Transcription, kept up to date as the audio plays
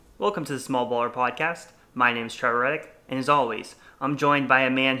Welcome to the Small Baller Podcast. My name is Trevor Reddick, and as always, I'm joined by a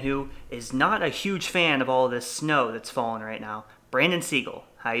man who is not a huge fan of all this snow that's falling right now. Brandon Siegel,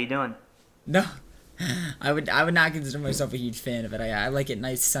 how you doing? No, I would not consider myself a huge fan of it. I like it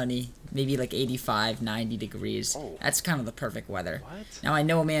nice, sunny, maybe like 85, 90 degrees. Oh. That's kind of the perfect weather. What? Now, I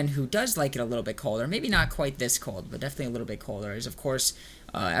know a man who does like it a little bit colder. Maybe not quite this cold, but definitely a little bit colder. Is, of course,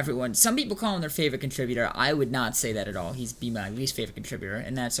 everyone. Some people call him their favorite contributor. I would not say that at all. He's be my least favorite contributor,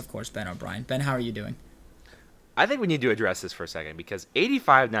 and that's, of course, Ben O'Brien. Ben, how are you doing? I think we need to address this for a second because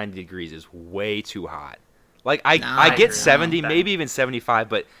 85, 90 degrees is way too hot. Like, I get 70, maybe even 75,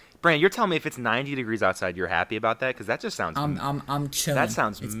 but Brandon, you're telling me if it's 90 degrees outside, you're happy about that? Because that just sounds... I'm chilling. That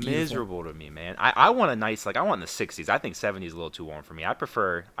sounds it's miserable to me, man. I want a nice, I want in the 60s. I think 70 is a little too warm for me. I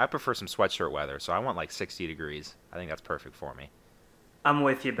prefer some sweatshirt weather, so I want like 60 degrees. I think that's perfect for me. I'm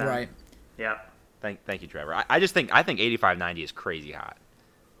with you, Ben. Right. Yeah. Thank you, Trevor. I think 85, 90 is crazy hot.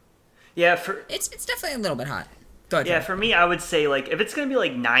 Yeah, It's definitely a little bit hot. Go ahead, yeah, Trevor. for me, I would say, like, if it's going to be,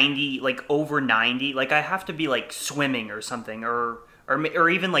 like, 90, like, over 90, like, I have to be, like, swimming or something, or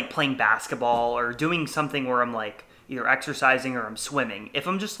even, like, playing basketball, or doing something where I'm, like, either exercising or I'm swimming. If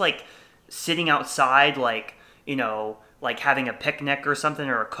I'm just, like, sitting outside, like, you know, like, having a picnic or something,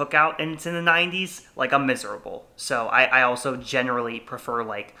 or a cookout, and it's in the 90s, like, I'm miserable. So I also generally prefer,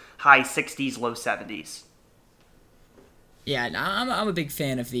 like, high 60s, low 70s. Yeah, no, I'm a big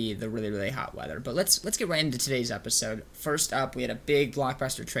fan of the really, really hot weather. But let's get right into today's episode. First up, we had a big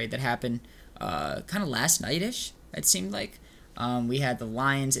blockbuster trade that happened kind of last night-ish, it seemed like. We had the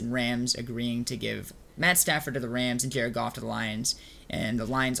Lions and Rams agreeing to give Matt Stafford to the Rams and Jared Goff to the Lions. And the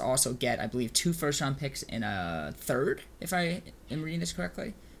Lions also get, I believe, 2 first-round picks and a third, if I am reading this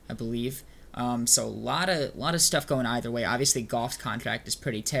correctly, I believe. So a lot of stuff going either way. Obviously, Goff's contract is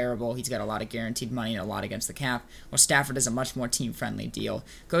pretty terrible. He's got a lot of guaranteed money and a lot against the cap. Well, Stafford is a much more team-friendly deal.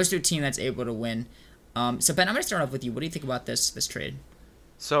 Goes to a team that's able to win. So, Ben, I'm going to start off with you. What do you think about this trade?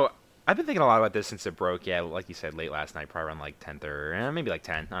 So I've been thinking a lot about this since it broke. Yeah, like you said, late last night, probably around like 10:30, maybe like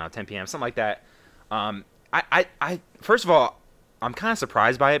 10, I don't know, 10 p.m., something like that. I first of all, I'm kind of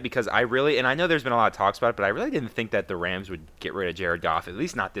surprised by it because I know there's been a lot of talks about it, but I really didn't think that the Rams would get rid of Jared Goff, at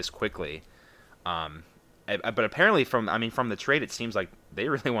least not this quickly. But apparently from the trade, it seems like they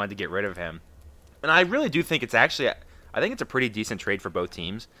really wanted to get rid of him. And I really do think I think it's a pretty decent trade for both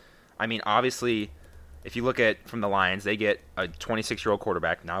teams. I mean, obviously, if you look at from the Lions, they get a 26-year-old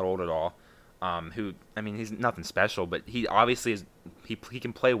quarterback, not old at all, who, I mean, he's nothing special, but he obviously he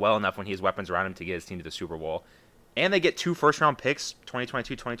can play well enough when he has weapons around him to get his team to the Super Bowl. And they get 2 first-round picks,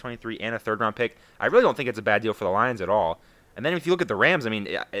 2022, 2023, and a third-round pick. I really don't think it's a bad deal for the Lions at all. And then if you look at the Rams, I mean,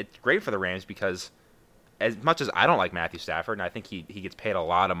 it's great for the Rams because as much as I don't like Matthew Stafford, and I think he gets paid a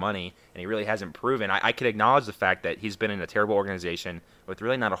lot of money, and he really hasn't proven, I could acknowledge the fact that he's been in a terrible organization with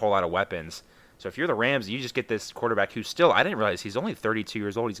really not a whole lot of weapons. So if you're the Rams, you just get this quarterback who's still, I didn't realize he's only 32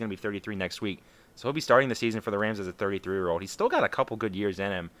 years old. He's going to be 33 next week. So he'll be starting the season for the Rams as a 33-year-old. He's still got a couple good years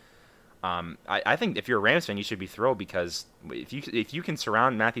in him. I think if you're a Rams fan, you should be thrilled because if you can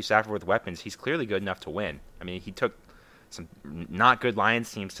surround Matthew Stafford with weapons, he's clearly good enough to win. I mean, he took some not good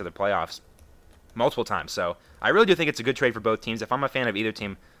Lions teams to the playoffs multiple times. So I really do think it's a good trade for both teams. If I'm a fan of either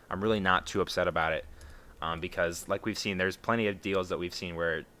team, I'm really not too upset about it because, like we've seen, there's plenty of deals that we've seen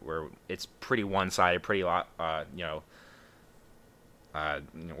where it's pretty one-sided, pretty what's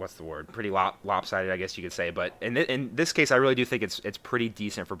the word? Pretty lopsided, I guess you could say. But in this case, I really do think it's pretty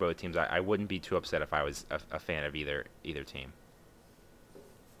decent for both teams. I wouldn't be too upset if I was a fan of either team.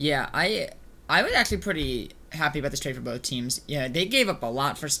 Yeah, I was actually pretty happy about this trade for both teams. Yeah, they gave up a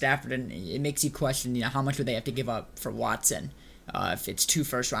lot for Stafford, and it makes you question, how much would they have to give up for Watson? If it's 2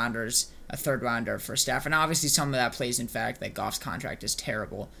 first-rounders, a third-rounder for Stafford. Now, obviously, some of that plays in fact that Goff's contract is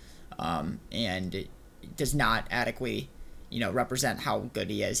terrible, and it does not adequately, represent how good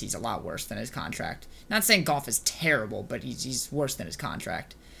he is. He's a lot worse than his contract. Not saying Goff is terrible, but he's worse than his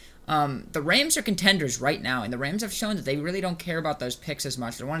contract. The Rams are contenders right now, and the Rams have shown that they really don't care about those picks as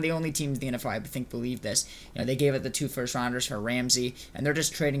much. They're one of the only teams in the NFL I think believe this. They gave it the 2 first-rounders for Ramsey, and they're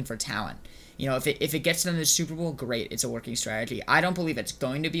just trading for talent. If it gets them to the Super Bowl, great, it's a working strategy. I don't believe it's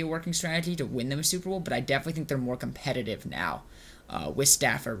going to be a working strategy to win them a Super Bowl, but I definitely think they're more competitive now with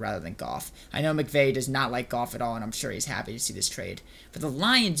Stafford rather than Goff. I know McVay does not like Goff at all, and I'm sure he's happy to see this trade. For the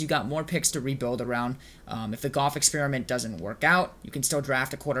Lions, you got more picks to rebuild around. If the Goff experiment doesn't work out, you can still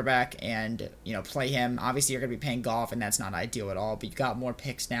draft a quarterback and play him. Obviously, you're going to be paying Goff, and that's not ideal at all, but you got more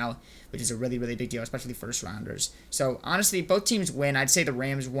picks now, which is a really, really big deal, especially first-rounders. So, honestly, both teams win. I'd say the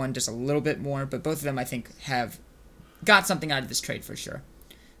Rams won just a little bit more, but both of them, I think, have got something out of this trade for sure.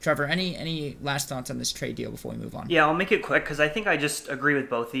 Trevor, any last thoughts on this trade deal before we move on? Yeah, I'll make it quick because I think I just agree with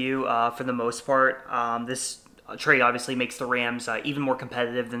both of you for the most part. This trade obviously makes the Rams even more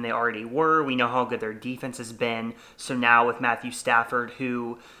competitive than they already were. We know how good their defense has been. So now with Matthew Stafford,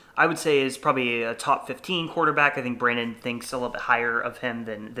 who I would say is probably a top 15 quarterback. I think Brandon thinks a little bit higher of him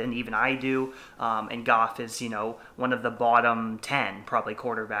than even I do. And Goff is, one of the bottom 10 probably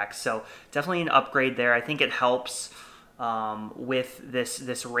quarterbacks. So definitely an upgrade there. I think it helps with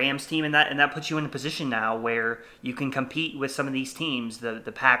this Rams team, and that puts you in a position now where you can compete with some of these teams,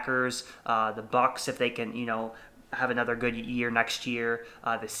 the Packers, the Bucks, if they can, have another good year next year.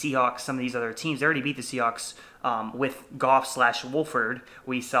 The Seahawks, some of these other teams, they already beat the Seahawks with Goff/Wolford,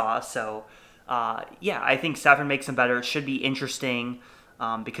 we saw. So, I think Stafford makes them better. It should be interesting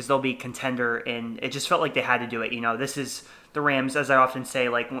because they'll be contender, and it just felt like they had to do it. This is the Rams, as I often say,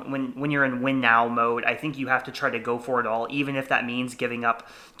 like when you're in win now mode, I think you have to try to go for it all, even if that means giving up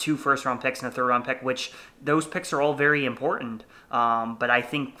 2 first-round picks and a third-round pick, which those picks are all very important. But I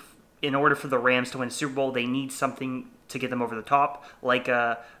think in order for the Rams to win a Super Bowl, they need something to get them over the top, like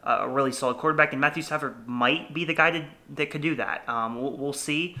a really solid quarterback. And Matthew Stafford might be the guy that could do that. We'll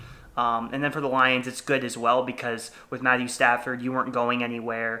see. And then for the Lions, it's good as well because with Matthew Stafford, you weren't going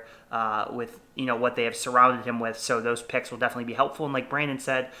anywhere with what they have surrounded him with. So those picks will definitely be helpful. And like Brandon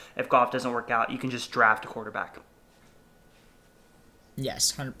said, if Goff doesn't work out, you can just draft a quarterback.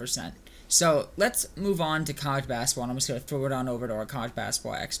 Yes, 100%. So let's move on to college basketball. And I'm just going to throw it on over to our college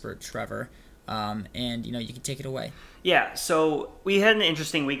basketball expert, Trevor. And you can take it away. Yeah, so we had an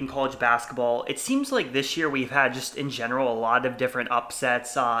interesting week in college basketball. It seems like this year we've had just in general a lot of different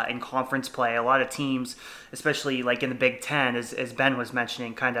upsets in conference play. A lot of teams, especially like in the Big Ten, as Ben was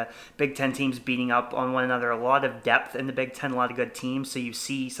mentioning, kind of Big Ten teams beating up on one another. A lot of depth in the Big Ten, a lot of good teams. So you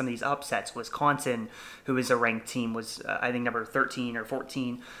see some of these upsets. Wisconsin, who is a ranked team, was I think number 13 or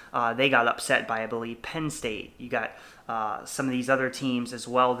 14. They got upset by, I believe, Penn State. You got some of these other teams as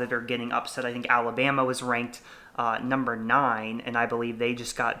well that are getting upset. I think Alabama was ranked number 9, and I believe they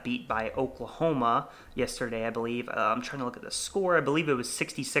just got beat by Oklahoma yesterday. I believe I'm trying to look at the score. I believe it was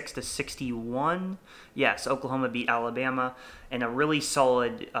 66-61. Yes, Oklahoma beat Alabama in a really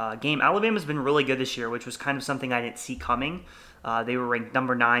solid game. Alabama's been really good this year, which was kind of something I didn't see coming. They were ranked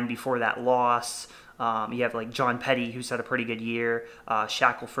number 9 before that loss. You have like John Petty, who's had a pretty good year,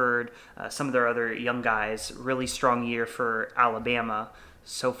 Shackelford, some of their other young guys. Really strong year for Alabama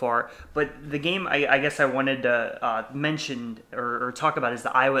so far. But the game I guess I wanted to mention or talk about is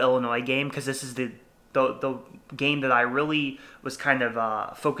the Iowa-Illinois game, because this is the game that I really was kind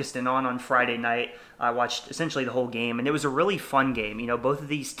of focused in on Friday night. I watched essentially the whole game, and it was a really fun game. Both of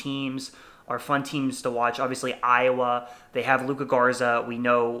these teams are fun teams to watch. Obviously, Iowa, they have Luka Garza. We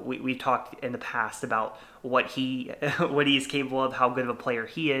know we've talked in the past about what he is capable of, how good of a player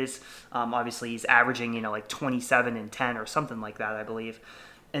he is. Obviously, he's averaging like 27 and 10 or something like that, I believe.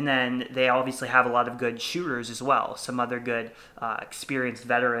 And then they obviously have a lot of good shooters as well. Some other good experienced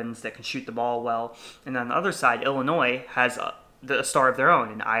veterans that can shoot the ball well. And on the other side, Illinois has a star of their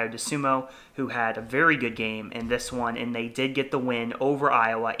own in Ayo DeSumo, who had a very good game in this one, and they did get the win over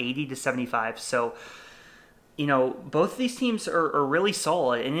Iowa, 80-75. So, both of these teams are really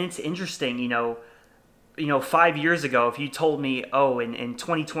solid, and it's interesting. 5 years ago, if you told me, in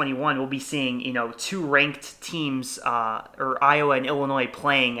 2021 we'll be seeing 2 ranked teams, or Iowa and Illinois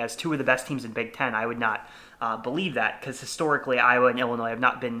playing as 2 of the best teams in Big Ten, I would not believe that, because historically Iowa and Illinois have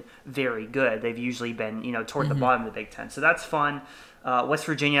not been very good. They've usually been toward the bottom of the Big Ten. So that's fun. West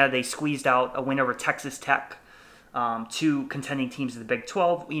Virginia, they squeezed out a win over Texas Tech, 2 contending teams of the Big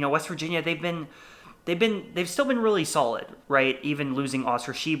 12. West Virginia, they've still been really solid, right? Even losing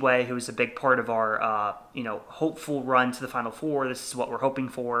Oscar Tshiebwe, who was a big part of our hopeful run to the Final Four. This is what we're hoping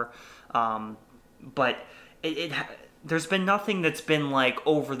for. But there's been nothing that's been like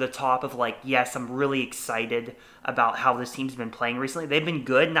over the top of like, yes, I'm really excited about how this team's been playing recently. They've been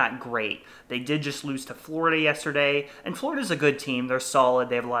good, not great. They did just lose to Florida yesterday, and Florida's a good team. They're solid.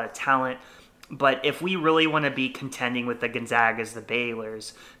 They have a lot of talent. But if we really want to be contending with the Gonzagas, the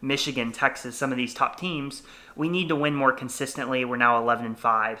Baylors, Michigan, Texas, some of these top teams, we need to win more consistently. We're now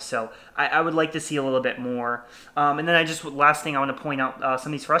 11-5, so I would like to see a little bit more. And then last thing I want to point out,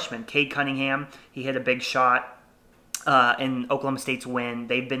 some of these freshmen. Cade Cunningham, he hit a big shot in Oklahoma State's win.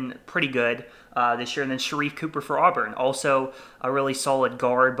 They've been pretty good this year. And then Sharif Cooper for Auburn, also a really solid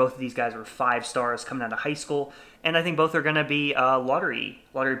guard. Both of these guys were 5 stars coming out of high school, and I think both are going to be lottery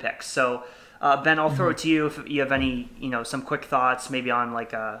picks. So Ben, I'll throw it to you if you have any, some quick thoughts maybe on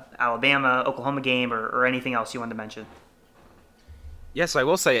like a Alabama, Oklahoma game or anything else you wanted to mention. Yes, I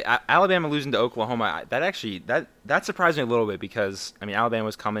will say Alabama losing to Oklahoma. That surprised me a little bit because I mean Alabama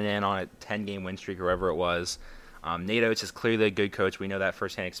was coming in on a 10-game win streak or whatever it was. Nate Oates is clearly a good coach. We know that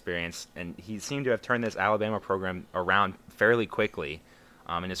firsthand experience, and he seemed to have turned this Alabama program around fairly quickly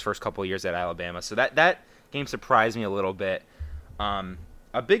in his first couple of years at Alabama. So that game surprised me a little bit.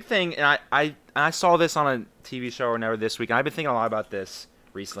 A big thing, and I saw this on a TV show or whatever this week, and I've been thinking a lot about this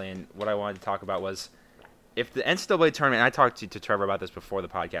recently, and what I wanted to talk about was if the NCAA tournament, and I talked to Trevor about this before the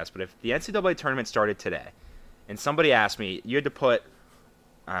podcast, but if the NCAA tournament started today, and somebody asked me, you had to put,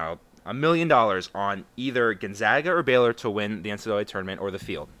 I don't know, $1 million on either Gonzaga or Baylor to win the NCAA tournament or the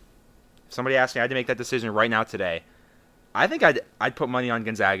field. If somebody asked me, I had to make that decision right now today, I think I'd put money on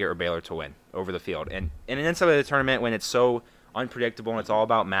Gonzaga or Baylor to win over the field. And in an NCAA tournament, when it's so unpredictable and it's all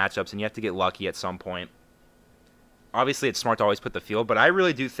about matchups and you have to get lucky at some point, obviously it's smart to always put the field, but I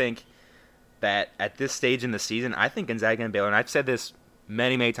really do think that at this stage in the season, I think Gonzaga and Baylor, and I've said this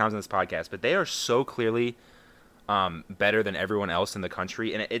many, many times on this podcast, but they are so clearly better than everyone else in the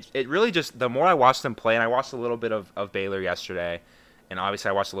country. And it really just, the more I watch them play, and I watched a little bit of Baylor yesterday, and obviously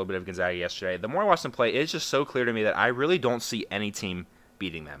I watched a little bit of Gonzaga yesterday, the more I watch them play, it's just so clear to me that I really don't see any team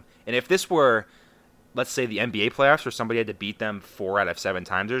beating them. And if this were, let's say, the NBA playoffs where somebody had to beat them 4 out of 7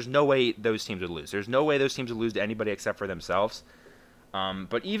 times, there's no way those teams would lose. There's no way those teams would lose to anybody except for themselves.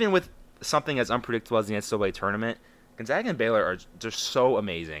 But even with something as unpredictable as the NCAA tournament, Gonzaga and Baylor are just so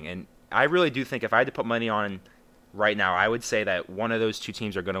amazing. And I really do think if I had to put money on right now, I would say that one of those two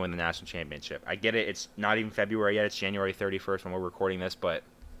teams are going to win the national championship. I get it. It's not even February yet. It's January 31st when we're recording this. But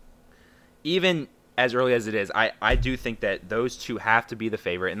even as early as it is, I do think that those two have to be the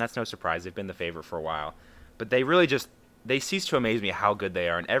favorite. And that's no surprise. They've been the favorite for a while. But they really just, they cease to amaze me how good they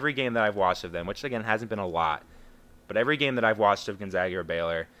are. And every game that I've watched of them, which again hasn't been a lot, but every game that I've watched of Gonzaga or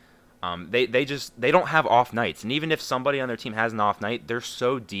Baylor, they don't have off nights. And even if somebody on their team has an off night, they're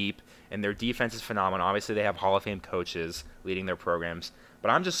so deep and their defense is phenomenal. Obviously, they have Hall of Fame coaches leading their programs. But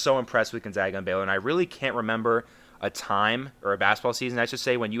I'm just so impressed with Gonzaga and Baylor, and I really can't remember a time or a basketball season, I should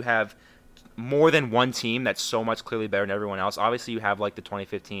say, when you have more than one team that's so much clearly better than everyone else. Obviously, you have like the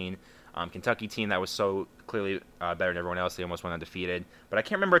 2015 Kentucky team that was so clearly better than everyone else. They almost went undefeated. But I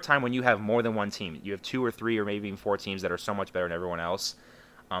can't remember a time when you have more than one team. You have 2 or 3 or maybe even 4 teams that are so much better than everyone else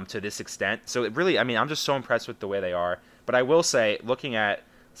to this extent. So it really, I mean, I'm just so impressed with the way they are. But I will say, looking at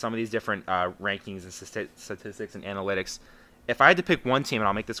some of these different rankings and statistics and analytics, if I had to pick one team, and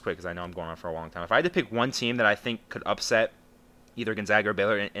I'll make this quick because I know I'm going on for a long time. If I had to pick one team that I think could upset either Gonzaga or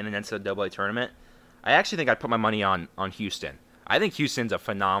Baylor in an NCAA tournament, I actually think I'd put my money on Houston. I think Houston's a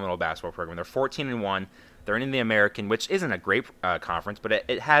phenomenal basketball program. They're 14-1. They're in the American, which isn't a great conference, but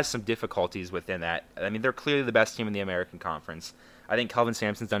it has some difficulties within that. I mean, they're clearly the best team in the American Conference. I think Kelvin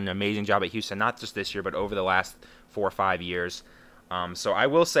Sampson's done an amazing job at Houston, not just this year, but over the last 4 or 5 years. So I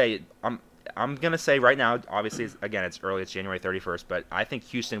will say, I'm going to say right now, obviously, again, it's early, it's January 31st, but I think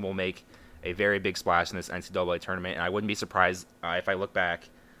Houston will make a very big splash in this NCAA tournament, and I wouldn't be surprised if I look back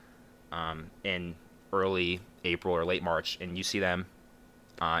in early April or late March and you see them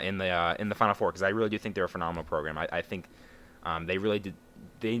in the Final Four, because I really do think they're a phenomenal program. I think they really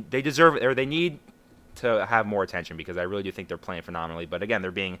they deserve, or they need to have more attention, because I really do think they're playing phenomenally. But again,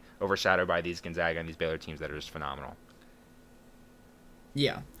 they're being overshadowed by these Gonzaga and these Baylor teams that are just phenomenal.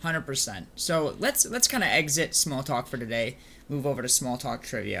 Yeah, 100%. So let's kind of exit small talk for today, move over to small talk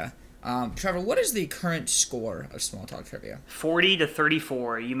trivia. Trevor, what is the current score of small talk trivia?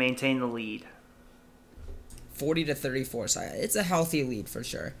 40-34. You maintain the lead. 40-34. So it's a healthy lead for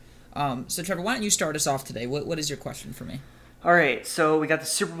sure. So Trevor, why don't you start us off today? What is your question for me? All right, so we got the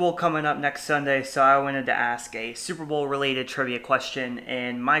Super Bowl coming up next Sunday, so I wanted to ask a Super Bowl related trivia question,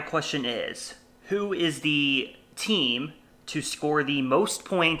 and my question is, who is the team to score the most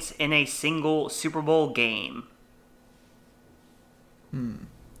points in a single Super Bowl game? Team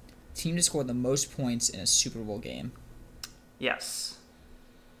to score the most points in a Super Bowl game. Yes.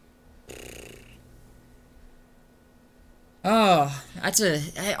 Oh,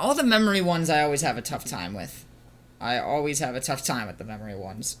 all the memory ones I always have a tough time with. I always have a tough time with the memory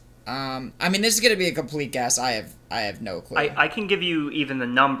ones. I mean, this is going to be a complete guess. I have no clue. I can give you even the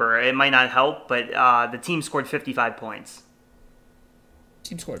number. It might not help, but the team scored 55 points.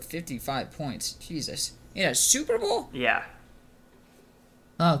 Team scored 55 points. Jesus. In a Super Bowl? Yeah.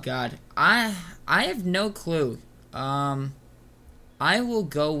 Oh, God. I have no clue. I will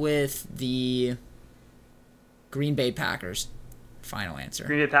go with the Green Bay Packers. Final answer.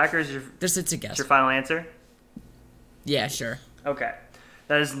 Green Bay Packers? It's a guess. Your final answer? Yeah, sure. Okay.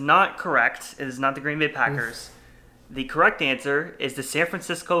 That is not correct. It is not the Green Bay Packers. The correct answer is the San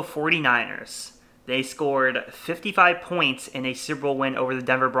Francisco 49ers. They scored 55 points in a Super Bowl win over the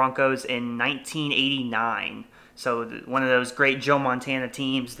Denver Broncos in 1989. So one of those great Joe Montana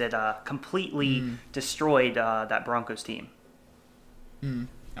teams that completely destroyed that Broncos team. All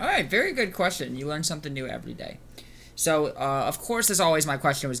right, very good question. You learn something new every day. So, of course, as always, my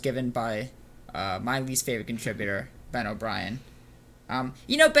question was given by my least favorite contributor, Ben O'Brien. Ben,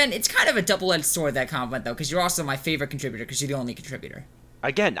 it's kind of a double-edged sword, that compliment, though, because you're also my favorite contributor because you're the only contributor.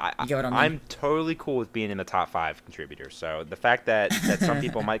 Again, You get what I mean? I'm totally cool with being in the top 5 contributors. So the fact that some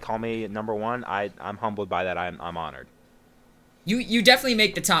people might call me number 1, I'm humbled by that. I'm honored. You definitely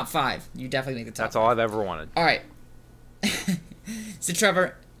make the top 5. You definitely make the top That's 5. all I've ever wanted. All right. So,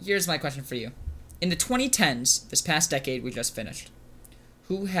 Trevor, here's my question for you. In the 2010s, this past decade we just finished,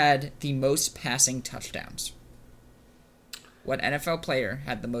 who had the most passing touchdowns? What NFL player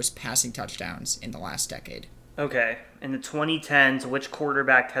had the most passing touchdowns in the last decade? Okay, in the 2010s, which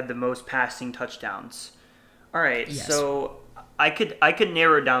quarterback had the most passing touchdowns? All right, Yes. so I could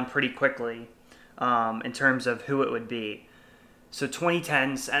narrow it down pretty quickly in terms of who it would be. So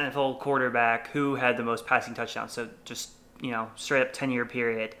 2010s NFL quarterback, who had the most passing touchdowns? So just, straight up 10-year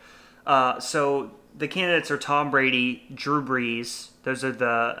period. So the candidates are Tom Brady, Drew Brees. Those are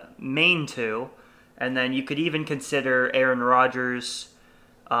the main two. And then you could even consider Aaron Rodgers.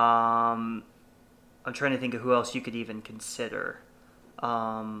 I'm trying to think of who else you could even consider.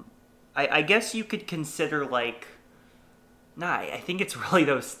 I guess you could consider I think it's really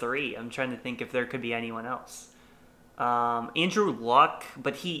those three. I'm trying to think if there could be anyone else. Andrew Luck,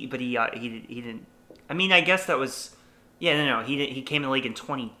 but he didn't. I mean, I guess that was. Yeah, no. He came in the league in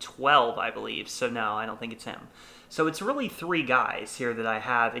 2012, I believe. So no, I don't think it's him. So it's really three guys here that I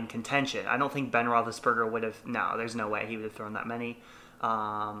have in contention. I don't think Ben Roethlisberger would have. No, there's no way he would have thrown that many.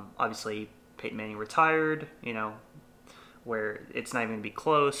 Obviously, Peyton Manning retired. Where it's not even going to be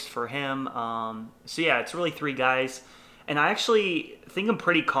close for him. So yeah, it's really three guys, and I actually think I'm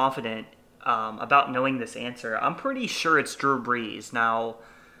pretty confident about knowing this answer. I'm pretty sure it's Drew Brees now.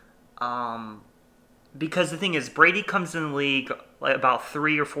 Because the thing is, Brady comes in the league about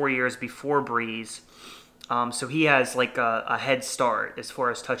 3 or 4 years before Brees. So he has a head start as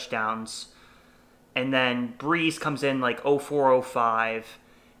far as touchdowns. And then Brees comes in 04, 05.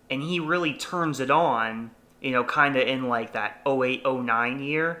 And he really turns it on, kind of in that 08, 09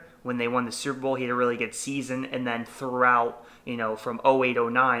 year when they won the Super Bowl. He had a really good season. And then throughout, from 08,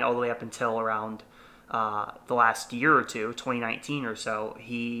 09 all the way up until around the last year or two, 2019 or so,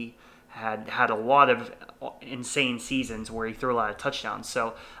 he had a lot of insane seasons where he threw a lot of touchdowns.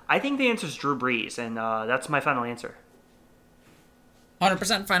 So I think the answer is Drew Brees, and that's my final answer.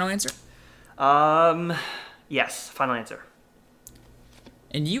 100% final answer? Yes, final answer.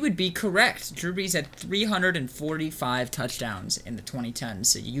 And you would be correct. Drew Brees had 345 touchdowns in the 2010s.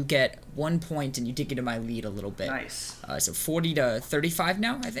 So you get 1 point, and you did get in my lead a little bit. Nice. So 40 to 35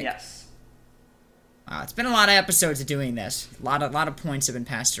 now, I think? Yes. It's been a lot of episodes of doing this. A lot of points have been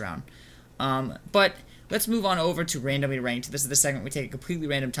passed around. But let's move on over to Randomly Ranked. This is the segment we take a completely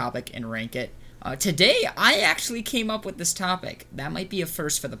random topic and rank it. Today, I actually came up with this topic. That might be a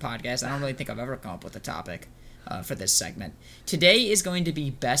first for the podcast. I don't really think I've ever come up with a topic for this segment. Today is going to be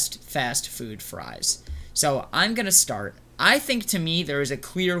best fast food fries. So I'm going to start. I think, to me, there is a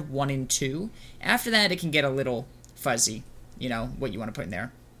clear 1 and 2. After that, it can get a little fuzzy, what you want to put in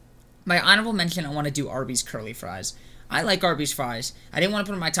there. My honorable mention, I want to do Arby's curly fries. I like Arby's fries. I didn't want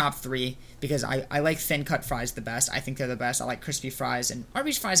to put in my top 3 because I like thin cut fries the best. I think they're the best. I like crispy fries. And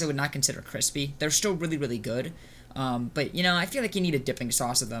Arby's fries I would not consider crispy. They're still really, really good. But, I feel like you need a dipping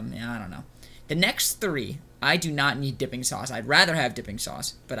sauce of them. I don't know. The next 3, I do not need dipping sauce. I'd rather have dipping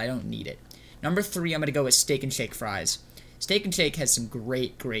sauce, but I don't need it. Number 3, I'm going to go with Steak and Shake fries. Steak and Shake has some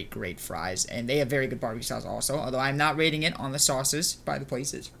great, great, great fries. And they have very good barbecue sauce also. Although I'm not rating it on the sauces by the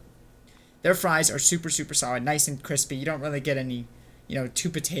places. Their fries are super, super solid, nice and crispy. You don't really get any,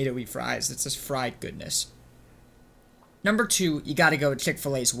 too potato-y fries. It's just fried goodness. Number 2, you gotta go with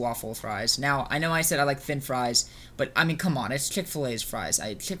Chick-fil-A's waffle fries. Now, I know I said I like thin fries, but, come on, it's Chick-fil-A's fries.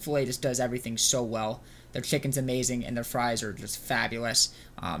 Chick-fil-A just does everything so well. Their chicken's amazing, and their fries are just fabulous.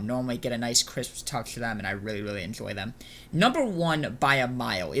 Normally get a nice crisp touch to them, and I really, really enjoy them. Number 1 by a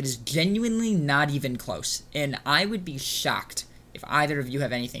mile. It is genuinely not even close, and I would be shocked if either of you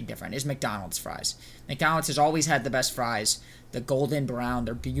have anything different, is McDonald's fries. McDonald's has always had the best fries. The golden brown,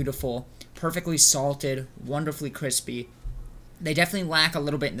 they're beautiful, perfectly salted, wonderfully crispy. They definitely lack a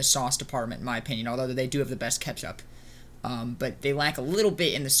little bit in the sauce department, in my opinion, although they do have the best ketchup. But they lack a little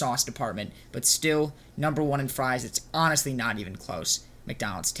bit in the sauce department, but still, number 1 in fries, it's honestly not even close.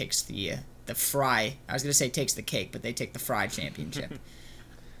 McDonald's takes the fry. I was going to say takes the cake, but they take the fry championship.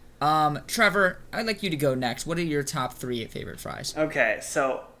 Trevor, I'd like you to go next. What are your top 3 favorite fries? Okay,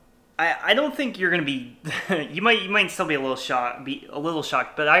 so I don't think you're gonna be. you might still be a little shocked,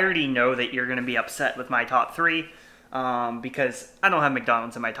 but I already know that you're gonna be upset with my top 3, because I don't have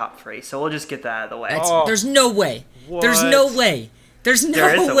McDonald's in my top 3. So we'll just get that out of the way. There's no way. There's no way. There's no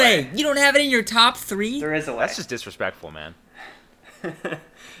There is a way. You don't have it in your top 3? There is a way. That's just disrespectful, man.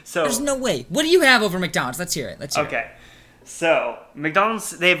 So There's no way. What do you have over McDonald's? Let's hear it. okay. So, McDonald's,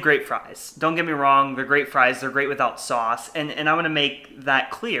 they have great fries. Don't get me wrong, they're great fries. They're great without sauce. And I want to make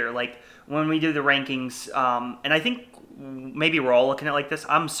that clear. Like, when we do the rankings, and I think maybe we're all looking at it like this.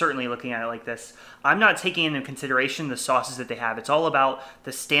 I'm certainly looking at it like this. I'm not taking into consideration the sauces that they have. It's all about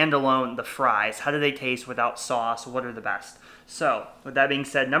the standalone, the fries. How do they taste without sauce? What are the best? So, with that being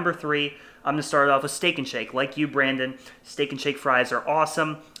said, number 3, I'm going to start off with Steak and Shake. Like you, Brandon, Steak and Shake fries are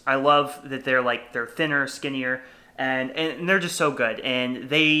awesome. I love that they're thinner, skinnier, and they're just so good. And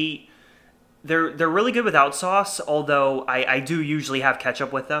they're really good without sauce, although I do usually have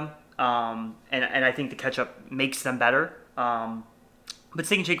ketchup with them. And I think the ketchup makes them better. But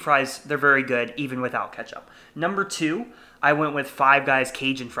Steak and Shake fries, they're very good even without ketchup. Number 2, I went with Five Guys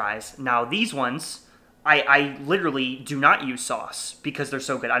Cajun fries. Now these ones, I literally do not use sauce because they're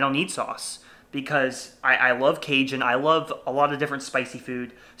so good. I don't need sauce because I love Cajun. I love a lot of different spicy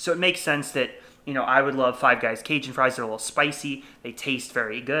food. So it makes sense that, I would love Five Guys Cajun fries. They're a little spicy. They taste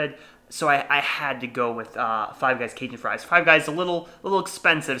very good. So I had to go with Five Guys Cajun fries. Five Guys a little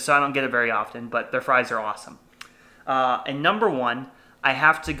expensive, so I don't get it very often, but their fries are awesome. And number 1, I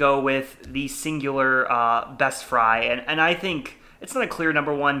have to go with the singular best fry, and I think it's not a clear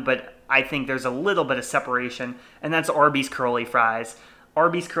number 1, but I think there's a little bit of separation, and that's Arby's curly fries.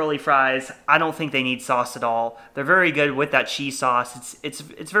 Arby's curly fries, I don't think they need sauce at all. They're very good with that cheese sauce. It's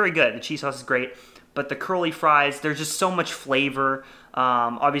very good. The cheese sauce is great. But the curly fries, there's just so much flavor.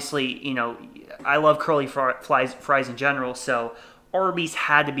 Obviously, I love curly fries in general, so Arby's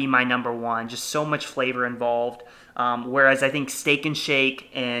had to be my number 1. Just so much flavor involved. Whereas I think Steak and Shake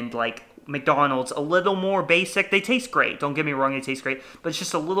and like McDonald's, a little more basic. They taste great. Don't get me wrong, they taste great. But it's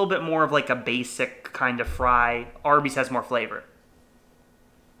just a little bit more of like a basic kind of fry. Arby's has more flavor.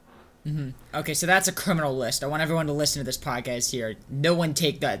 Okay, so that's a criminal list. I want everyone to listen to this podcast here. No one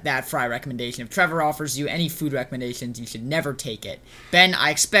take that fry recommendation. If Trevor offers you any food recommendations, you should never take it. Ben, I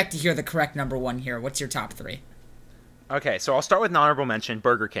expect to hear the correct number 1 here. What's your top 3? Okay, so I'll start with an honorable mention,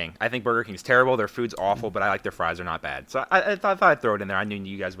 Burger King. I think Burger King's terrible. Their food's awful, but I like their fries. They're not bad. So I thought I'd throw it in there. I knew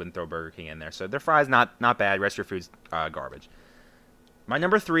you guys wouldn't throw Burger King in there. So their fries, not bad. Rest of your food's garbage. My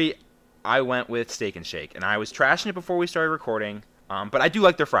number 3, I went with Steak and Shake. And I was trashing it before we started recording. But I do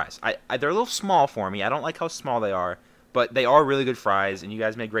like their fries. They're a little small for me. I don't like how small they are, but they are really good fries, and you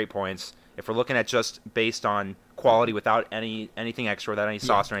guys made great points. If we're looking at just based on quality without anything extra, without any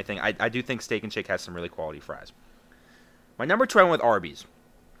sauce or anything, I do think Steak and Shake has some really quality fries. My number 2, I went with Arby's.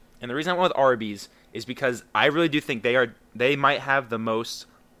 And the reason I went with Arby's is because I really do think they might have the most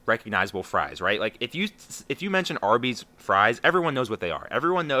recognizable fries, right? Like if you mention Arby's fries, everyone knows what they are.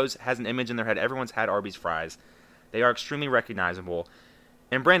 Everyone has an image in their head. Everyone's had Arby's fries. They are extremely recognizable.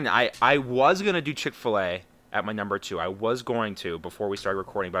 And Brandon, I was going to do Chick-fil-A at my number 2. I was going to before we started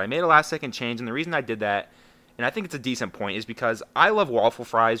recording, but I made a last-second change. And the reason I did that, and I think it's a decent point, is because I love waffle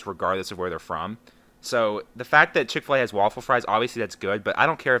fries regardless of where they're from. So the fact that Chick-fil-A has waffle fries, obviously that's good, but I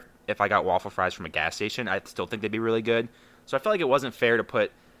don't care if I got waffle fries from a gas station. I still think they'd be really good. So I felt like it wasn't fair to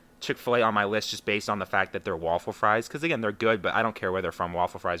put Chick-fil-A on my list just based on the fact that they're waffle fries, because again, they're good, but I don't care where they're from.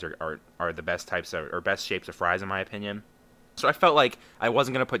 Waffle fries are the best types or best shapes of fries in my opinion. So I felt like I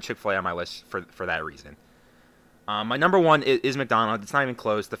wasn't going to put Chick-fil-A on my list for that reason. My number 1 is McDonald's. It's not even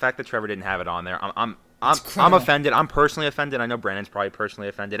close. The fact that Trevor didn't have it on there, I'm offended. I'm personally offended. I know Brandon's probably personally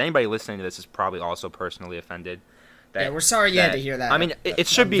offended. Anybody listening to this is probably also personally offended. We're sorry you had to hear that. I mean, it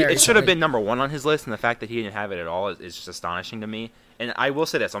should have been number 1 on his list, and the fact that he didn't have it at all is just astonishing to me. And I will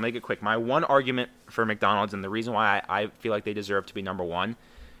say this, I'll make it quick. My one argument for McDonald's, and the reason why I feel like they deserve to be number 1,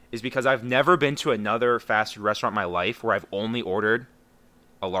 is because I've never been to another fast food restaurant in my life where I've only ordered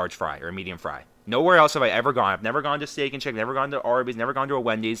a large fry or a medium fry. Nowhere else have I ever gone. I've never gone to Steak and Shake, never gone to Arby's, never gone to a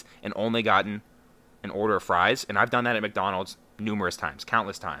Wendy's, and only gotten an order of fries. And I've done that at McDonald's numerous times,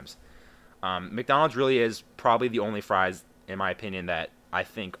 countless times. McDonald's really is probably the only fries, in my opinion, that I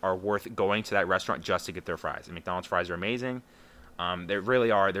think are worth going to that restaurant just to get their fries. And McDonald's fries are amazing. They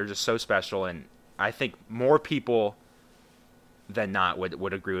really are. They're just so special. And I think more people than not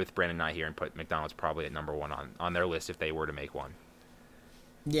would agree with Brandon and I here and put McDonald's probably at number 1 on their list if they were to make one.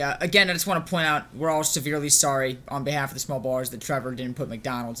 Yeah, again, I just want to point out we're all severely sorry on behalf of the small ballers that Trevor didn't put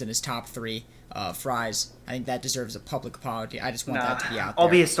McDonald's in his top three fries. I think that deserves a public apology. I just want that to be out there.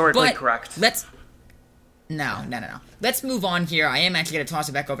 I'll be historically But correct. No. Let's move on here. I am actually going to toss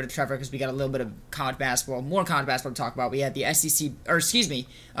it back over to Trevor because we got a little bit of college basketball, more college basketball to talk about. We had the the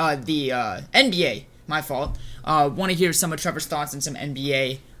NBA. My fault. Want to hear some of Trevor's thoughts on some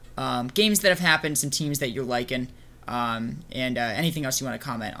NBA games that have happened, some teams that you're liking, and anything else you want to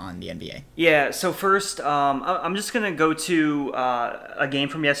comment on the NBA. Yeah, so first, I'm just going to go to a game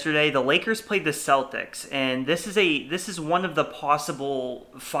from yesterday. The Lakers played the Celtics, and this is one of the possible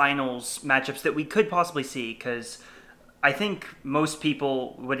finals matchups that we could possibly see, because I think most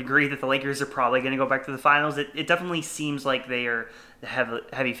people would agree that the Lakers are probably going to go back to the finals. It definitely seems like they are the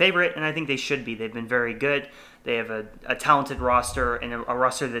heavy favorite, and I think they should be. They've been very good. They have a talented roster, and a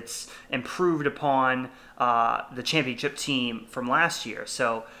roster that's improved upon the championship team from last year.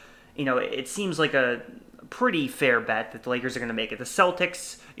 So, it seems like a pretty fair bet that the Lakers are going to make it. The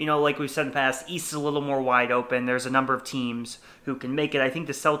Celtics, like we've said in the past, East is a little more wide open. There's a number of teams who can make it. I think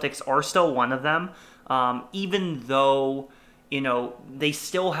the Celtics are still one of them, even though they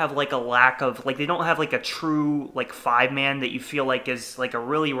still have like a lack of, like, they don't have like a true like five-man that you feel like is like a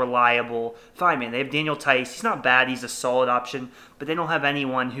really reliable five-man. They have Daniel Tice. He's not bad. He's a solid option, but they don't have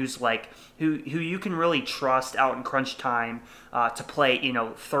anyone who's like who you can really trust out in crunch time to play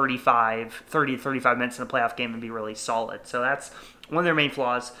 30 to 35 minutes in a playoff game and be really solid. So that's one of their main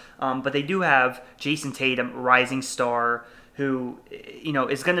flaws. But they do have Jason Tatum, rising star, who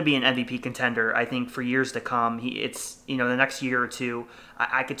is going to be an MVP contender, I think, for years to come. The next year or two,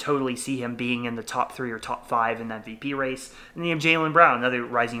 I could totally see him being in the top 3 or top 5 in the MVP race. And then you have Jaylen Brown, another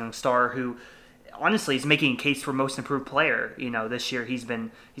rising young star who honestly is making a case for most improved player. This year he's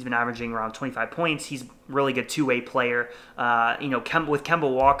been averaging around 25 points. He's a really good two-way player. With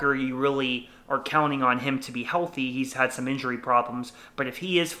Kemba Walker, you really are counting on him to be healthy. He's had some injury problems, but if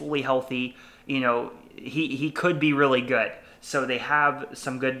he is fully healthy, he could be really good. So they have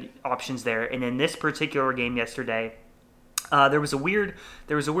some good options there. And in this particular game yesterday, there was a weird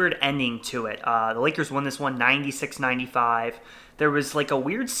ending to it. The Lakers won this one 96-95. There was like a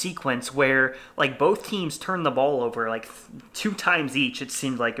weird sequence where like both teams turned the ball over like 2 times each. It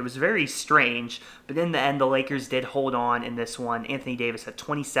seemed like it was very strange. But in the end, the Lakers did hold on in this one. Anthony Davis had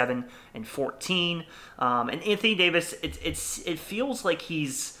 27 and 14. And Anthony Davis, it feels like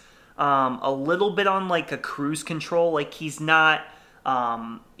he's a little bit on like a cruise control. Like he's not,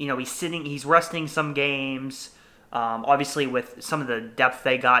 he's resting some games. Obviously, with some of the depth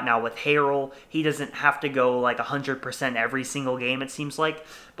they got now with Harrell, he doesn't have to go like 100% every single game, it seems like.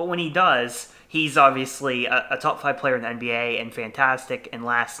 But when he does, he's obviously a top 5 player in the NBA and fantastic. And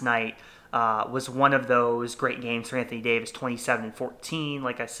last night was one of those great games for Anthony Davis, 27 and 14,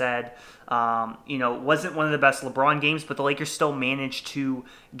 like I said. Wasn't one of the best LeBron games, but the Lakers still managed to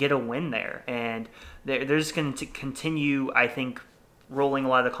get a win there. And they're just going to continue, I think, rolling a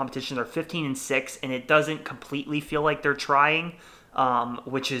lot of the competition. They're 15 and 6, and it doesn't completely feel like they're trying,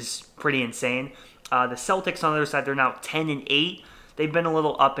 which is pretty insane. The Celtics on the other side, they're now 10 and 8. They've been a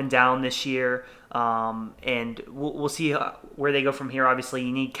little up and down this year, and we'll see where they go from here. Obviously,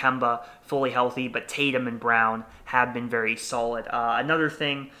 you need Kemba fully healthy, but Tatum and Brown have been very solid. Another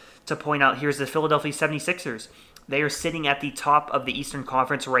thing to point out here is the Philadelphia 76ers. They are sitting at the top of the Eastern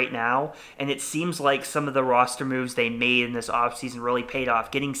Conference right now, and it seems like some of the roster moves they made in this offseason really paid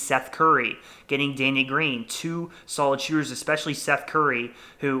off. Getting Seth Curry, getting Danny Green, 2 solid shooters, especially Seth Curry,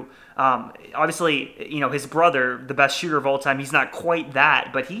 who obviously, his brother, the best shooter of all time, he's not quite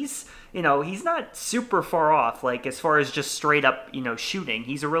that, but he's not super far off, like, as far as just straight up, shooting.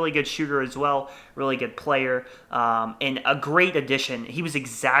 He's a really good shooter as well, really good player, and a great addition. He was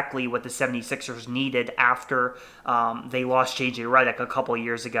exactly what the 76ers needed after they lost J.J. Redick a couple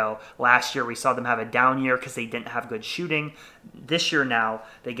years ago. Last year, we saw them have a down year because they didn't have good shooting. This year now,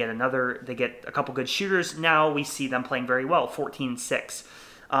 they get a couple good shooters. Now we see them playing very well, 14-6.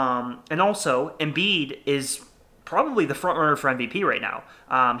 And also, Embiid is probably the front runner for MVP right now.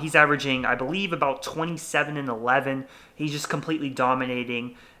 He's averaging, I believe, about 27 and 11. He's just completely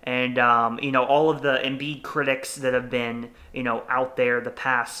dominating. And, all of the Embiid critics that have been, out there the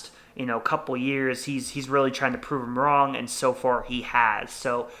past, couple years, he's really trying to prove them wrong. And so far he has.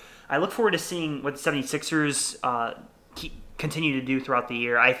 So I look forward to seeing what the 76ers continue to do throughout the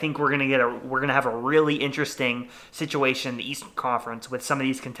year. I think we're gonna have a really interesting situation in the Eastern Conference with some of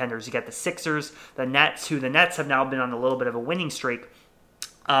these contenders. You got the Sixers, the Nets have now been on a little bit of a winning streak.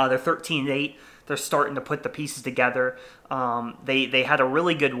 They're 13-8. they're starting to put the pieces together. They had a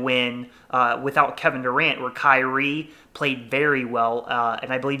really good win without Kevin Durant, where Kyrie played very well,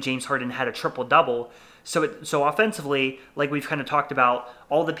 and I believe James Harden had a triple-double. So offensively, like we've kind of talked about,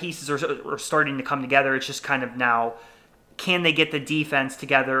 all the pieces are starting to come together. It's just kind of now, can they get the defense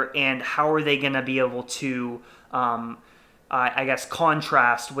together, and how are they going to be able to, I guess,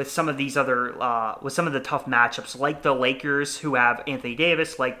 contrast with some of these other, with some of the tough matchups, like the Lakers, who have Anthony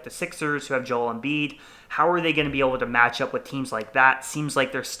Davis, like the Sixers, who have Joel Embiid. How are they going to be able to match up with teams like that? Seems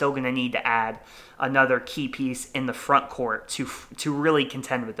like they're still going to need to add another key piece in the front court to really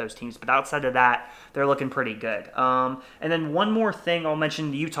contend with those teams. But outside of that, they're looking pretty good. And then one more thing I'll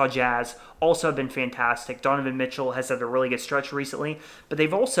mention, the Utah Jazz also have been fantastic. Donovan Mitchell has had a really good stretch recently, but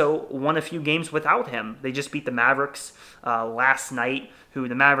they've also won a few games without him. They just beat the Mavericks last night, who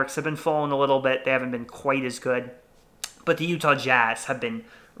the Mavericks have been falling a little bit. They haven't been quite as good. But the Utah Jazz have been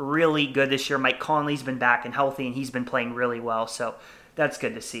really good this year. Mike Conley's been back and healthy, and he's been playing really well, so that's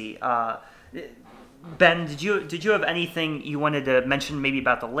good to see. Ben, did you have anything you wanted to mention maybe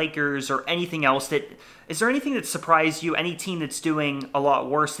about the Lakers or anything else? Is there anything that surprised you? Any team that's doing a lot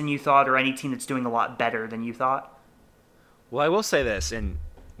worse than you thought, or any team that's doing a lot better than you thought? Well, I will say this, and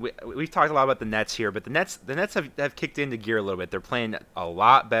we've talked a lot about the Nets here, but the Nets have kicked into gear a little bit. They're playing a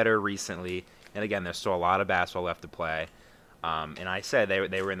lot better recently, and again, there's still a lot of basketball left to play. And I said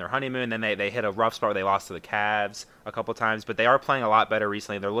they were in their honeymoon, then they hit a rough spot where they lost to the Cavs a couple times, but they are playing a lot better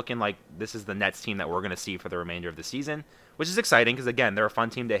recently. They're looking like this is the Nets team that we're going to see for the remainder of the season, which is exciting because, again, they're a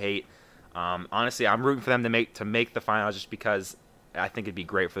fun team to hate. Honestly, I'm rooting for them to make the finals just because I think it'd be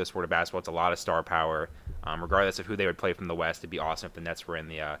great for the sport of basketball. It's a lot of star power. Regardless of who they would play from the West, it'd be awesome if the Nets were in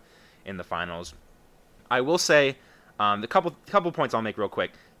the finals. I will say the couple points I'll make real quick.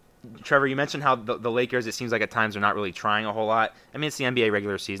 Trevor, you mentioned how the Lakers, it seems like at times they're not really trying a whole lot. I mean, it's the NBA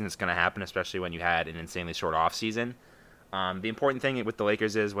regular season. It's going to happen, especially when you had an insanely short offseason. The important thing with the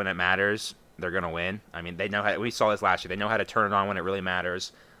Lakers is when it matters, they're going to win. I mean, they know how. We saw this last year. They know how to turn it on when it really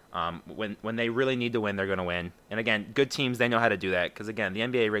matters. When they really need to win, they're going to win. And again, good teams, they know how to do that. Because again, the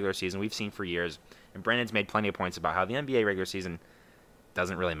NBA regular season, we've seen for years, and Brandon's made plenty of points about how the NBA regular season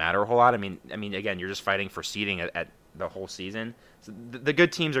doesn't really matter a whole lot. I mean, again, you're just fighting for seeding at the whole season. So the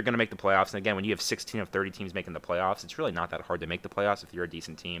good teams are going to make the playoffs. And again, when you have 16 of 30 teams making the playoffs, it's really not that hard to make the playoffs if you're a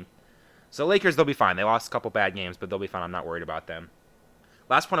decent team. So Lakers, they'll be fine. They lost a couple bad games, but they'll be fine. I'm not worried about them.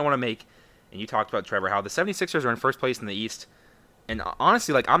 Last point I want to make, and you talked about, Trevor, how the 76ers are in first place in the East. And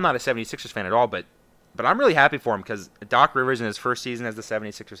honestly, like, I'm not a 76ers fan at all, but I'm really happy for him because Doc Rivers in his first season as the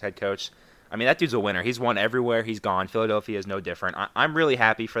 76ers head coach, I mean, that dude's a winner. He's won everywhere he's gone. Philadelphia is no different. I'm really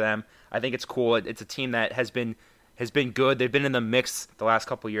happy for them. I think it's cool. It's a team that has been good. They've been in the mix the last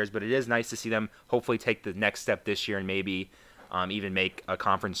couple of years, but it is nice to see them hopefully take the next step this year and maybe even make a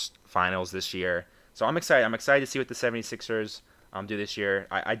conference finals this year. So I'm excited. I'm excited to see what the 76ers do this year.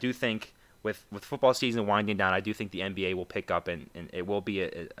 I do think with football season winding down, I do think the NBA will pick up and it will be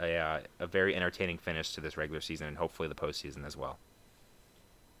a very entertaining finish to this regular season and hopefully the postseason as well.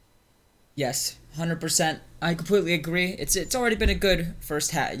 Yes, 100%. I completely agree. It's already been a good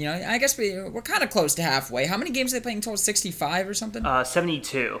first half. You know, I guess we're kind of close to halfway. How many games are they playing total? 65 or something?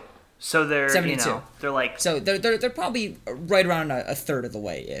 72. So they're 72. They're like, so they're probably right around a third of the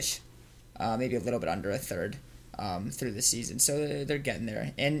way ish, maybe a little bit under a third through the season. So they're getting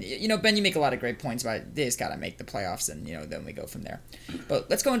there. And you know, Ben, you make a lot of great points about they just gotta make the playoffs, and you know, then we go from there. But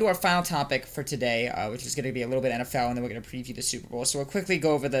let's go into our final topic for today, which is going to be a little bit NFL, and then we're going to preview the Super Bowl. So we'll quickly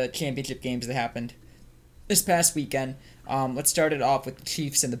go over the championship games that happened this past weekend. Let's start it off with the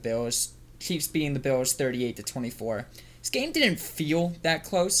Chiefs and the Bills. Chiefs beating the Bills 38-24. This game didn't feel that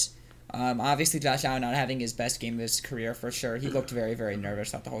close. Obviously, Josh Allen not having his best game of his career for sure. He looked very, very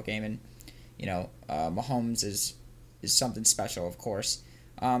nervous throughout the whole game, and you know, Mahomes is something special, of course.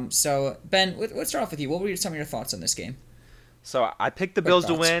 So Ben, let's start off with you. What were some of your thoughts on this game? So I picked the Bills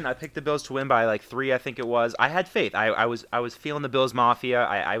to win. I picked the Bills to win by like 3, I think it was. I had faith. I was feeling the Bills Mafia.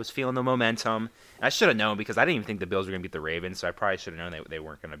 I was feeling the momentum. And I should have known because I didn't even think the Bills were going to beat the Ravens, so I probably should have known they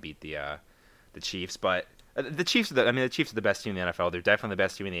weren't going to beat the Chiefs. But the Chiefs are the Chiefs are the best team in the NFL. They're definitely the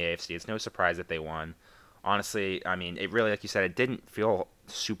best team in the AFC. It's no surprise that they won. Honestly, I mean, it really, like you said, it didn't feel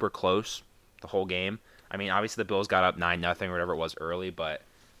super close the whole game. I mean, obviously the Bills got up 9-0 or whatever it was early, but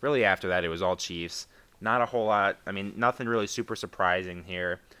really after that it was all Chiefs. Not a whole lot. I mean, nothing really super surprising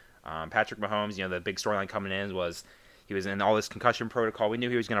here. Patrick Mahomes, you know, the big storyline coming in was he was in all this concussion protocol. We knew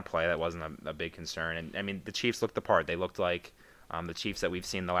he was going to play. That wasn't a big concern. And, I mean, the Chiefs looked the part. They looked like the Chiefs that we've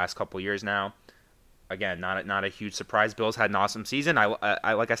seen the last couple of years now. Again, not a huge surprise. Bills had an awesome season.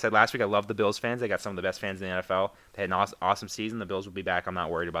 I like I said last week, I love the Bills fans. They got some of the best fans in the NFL. They had an awesome season. The Bills will be back. I'm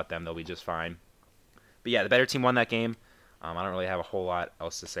not worried about them. They'll be just fine. But yeah, the better team won that game. I don't really have a whole lot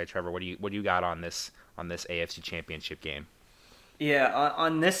else to say. Trevor, what do you got on this AFC Championship game? Yeah,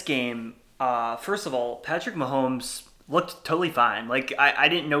 on this game, first of all, Patrick Mahomes looked totally fine. Like I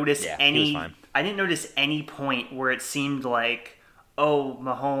didn't notice Yeah, he was fine. I didn't notice any point where it seemed like, oh,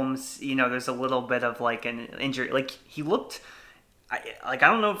 Mahomes, there's a little bit of like an injury. Like he looked, I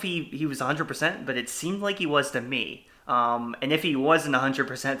don't know if he was 100%, but it seemed like he was to me. And if he wasn't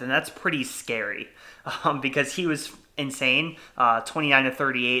 100%, then that's pretty scary, because he was insane. 29 to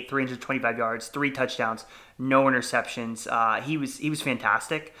 38, 325 yards, 3 touchdowns, no interceptions. He was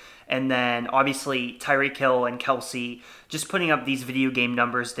fantastic. And then obviously Tyreek Hill and Kelsey just putting up these video game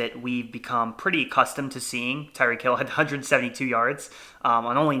numbers that we've become pretty accustomed to seeing. Tyreek Hill had 172 yards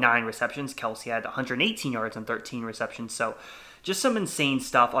on only 9 receptions. Kelsey had 118 yards on 13 receptions. So just some insane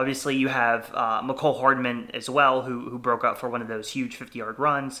stuff. Obviously, you have McCole Hardman as well, who broke out for one of those huge 50-yard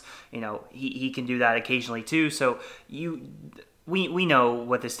runs. He can do that occasionally too. So we know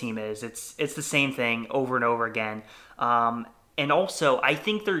what this team is. It's the same thing over and over again. And also, I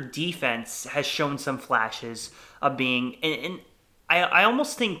think their defense has shown some flashes of being, and I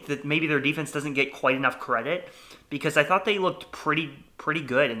almost think that maybe their defense doesn't get quite enough credit, because I thought they looked pretty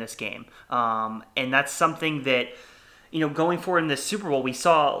good in this game. And that's something that, going forward in this Super Bowl, we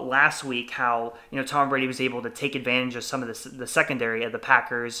saw last week how, Tom Brady was able to take advantage of some of the secondary of the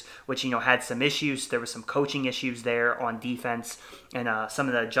Packers, which, had some issues. There was some coaching issues there on defense, and some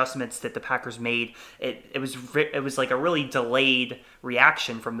of the adjustments that the Packers made. It was like a really delayed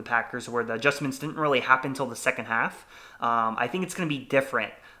reaction from the Packers, where the adjustments didn't really happen until the second half. I think it's going to be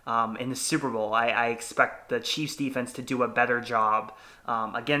different in the Super Bowl. I expect the Chiefs defense to do a better job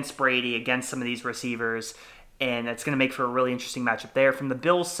against Brady, against some of these receivers, and it's going to make for a really interesting matchup there. From the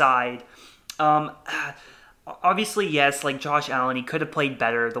Bills side, obviously, yes, like Josh Allen, he could have played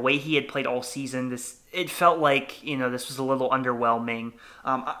better. The way he had played all season, it felt like, this was a little underwhelming.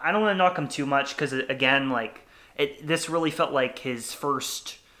 I don't want to knock him too much, because, again, this really felt like his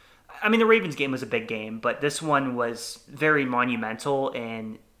first. I mean, the Ravens game was a big game, but this one was very monumental,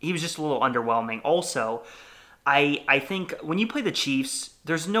 and he was just a little underwhelming. Also, I think when you play the Chiefs,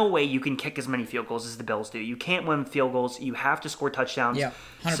 there's no way you can kick as many field goals as the Bills do. You can't win field goals. You have to score touchdowns. Yeah,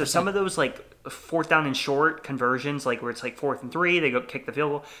 100%. So some of those fourth down and short conversions, where it's 4th and 3, they go kick the field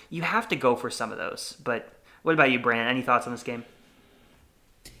goal. You have to go for some of those. But what about you, Brandon? Any thoughts on this game?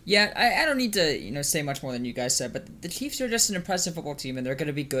 Yeah, I don't need to say much more than you guys said, but the Chiefs are just an impressive football team, and they're going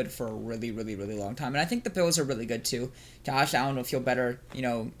to be good for a really, really, really long time. And I think the Bills are really good too. Josh Allen will feel better, in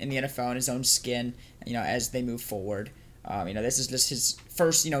the NFL in his own skin, as they move forward. This is just his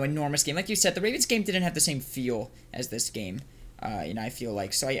first, enormous game. Like you said, the Ravens game didn't have the same feel as this game. I feel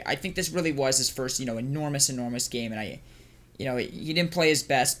like so. I think this really was his first, enormous game, and he didn't play his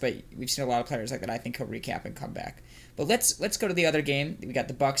best, but we've seen a lot of players like that. I think he'll recap and come back. But let's go to the other game. We got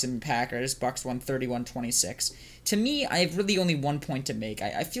the Bucs and Packers. Bucs won 31-26. To me, I have really only one point to make.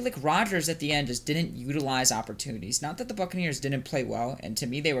 I feel like Rodgers at the end just didn't utilize opportunities. Not that the Buccaneers didn't play well, and to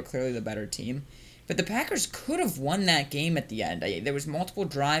me they were clearly the better team. But the Packers could have won that game at the end. There was multiple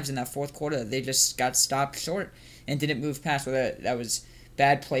drives in that fourth quarter that they just got stopped short and didn't move past. Whether that was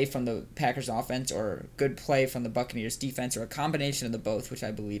bad play from the Packers offense or good play from the Buccaneers defense, or a combination of the both, which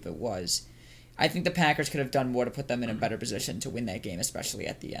I believe it was. I think the Packers could have done more to put them in a better position to win that game, especially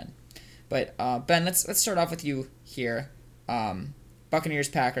at the end. But Ben, let's start off with you here. Buccaneers,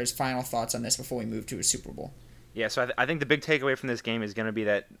 Packers, final thoughts on this before we move to a Super Bowl. Yeah, so I think the big takeaway from this game is going to be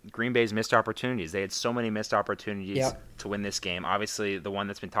that Green Bay's missed opportunities. They had so many missed opportunities to win this game. Obviously, the one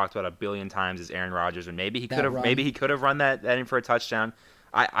that's been talked about a billion times is Aaron Rodgers, and maybe he could have run that in for a touchdown.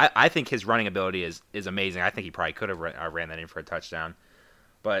 I think his running ability is amazing. I think he probably could have ran that in for a touchdown.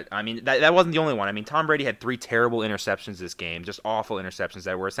 But, I mean, that wasn't the only one. I mean, Tom Brady had 3 terrible interceptions this game, just awful interceptions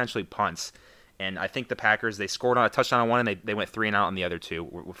that were essentially punts. And I think the Packers, they scored on a touchdown on one, and they went 3 and out on the other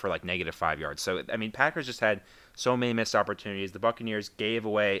 2 for -5 yards. So, I mean, Packers just had so many missed opportunities. The Buccaneers gave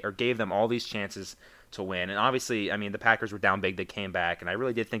them all these chances to win. And obviously, I mean, the Packers were down big. They came back, and I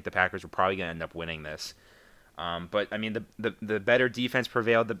really did think the Packers were probably going to end up winning this. But, I mean, the better defense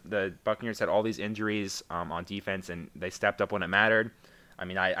prevailed. The Buccaneers had all these injuries on defense, and they stepped up when it mattered. I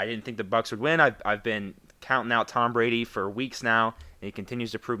mean, I didn't think the Bucs would win. I've been counting out Tom Brady for weeks now, and he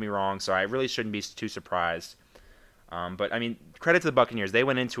continues to prove me wrong, so I really shouldn't be too surprised. But, I mean, credit to the Buccaneers. They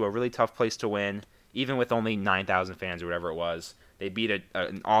went into a really tough place to win, even with only 9,000 fans or whatever it was. They beat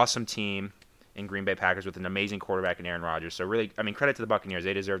an awesome team in Green Bay Packers with an amazing quarterback in Aaron Rodgers. So, really, I mean, credit to the Buccaneers.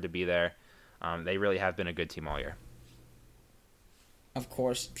 They deserve to be there. They really have been a good team all year. Of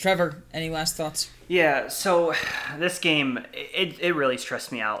course. Trevor, any last thoughts? Yeah, so this game, it really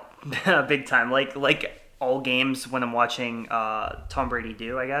stressed me out big time. Like all games when I'm watching Tom Brady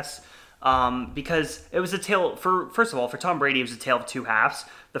do, I guess. Because it was a tale first of all, for Tom Brady, it was a tale of two halves.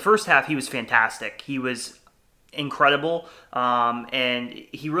 The first half, he was fantastic. He was incredible, and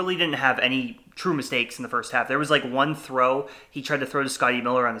he really didn't have any true mistakes in the first half. There was like one throw he tried to throw to Scotty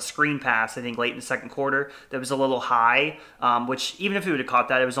Miller on the screen pass, I think late in the second quarter, that was a little high, which even if he would have caught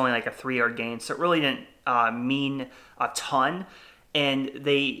that, it was only like a 3-yard gain, so it really didn't mean a ton. And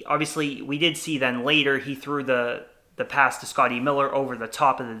we did see then later he threw the pass to Scotty Miller over the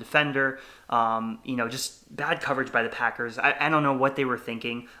top of the defender. Just bad coverage by the Packers. I don't know what they were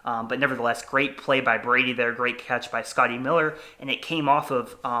thinking, but nevertheless, great play by Brady there, great catch by Scotty Miller, and it came off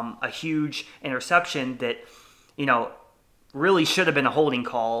of a huge interception that, really should have been a holding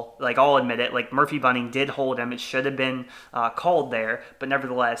call. Like, I'll admit it. Like, Murphy Bunting did hold him. It should have been called there, but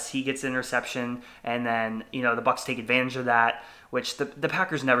nevertheless, he gets an interception, and then, the Bucs take advantage of that, which the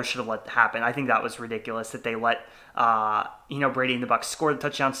Packers never should have let happen. I think that was ridiculous that they let Brady and the Bucs score the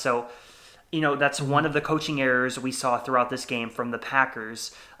touchdown. So, that's one of the coaching errors we saw throughout this game from the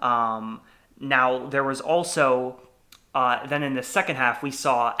Packers. Now, there was also then in the second half, we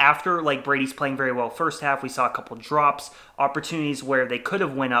saw, after Brady's playing very well first half, we saw a couple drops, opportunities where they could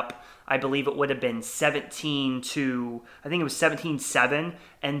have went up. I believe it would have been 17-7,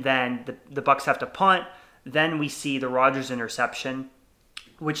 and then the Bucs have to punt. Then we see the Rodgers interception,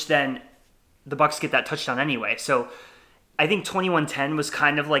 which then the Bucs get that touchdown anyway. So I think 21-10 was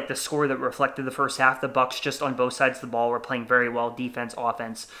kind of like the score that reflected the first half. The Bucs just on both sides of the ball were playing very well, defense,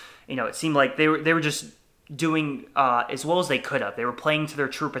 offense. It seemed like they were just doing as well as they could have. They were playing to their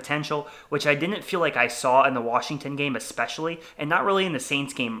true potential, which I didn't feel like I saw in the Washington game especially, and not really in the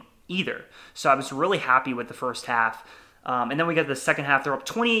Saints game either. So I was really happy with the first half. And then we get the second half, they're up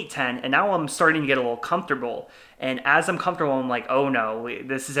 28-10, and now I'm starting to get a little comfortable. And as I'm comfortable, I'm like, oh no,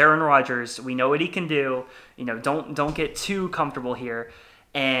 this is Aaron Rodgers. We know what he can do. Don't get too comfortable here.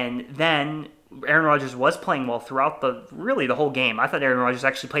 And then Aaron Rodgers was playing well throughout the whole game. I thought Aaron Rodgers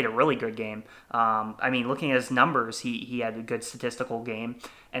actually played a really good game. Looking at his numbers, he had a good statistical game.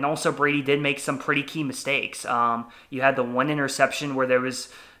 And also Brady did make some pretty key mistakes. You had the one interception where there was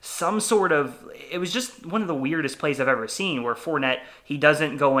some sort of, it was just one of the weirdest plays I've ever seen, where Fournette, he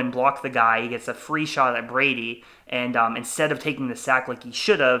doesn't go and block the guy. He gets a free shot at Brady, and instead of taking the sack like he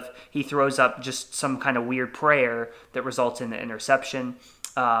should have, he throws up just some kind of weird prayer that results in the interception.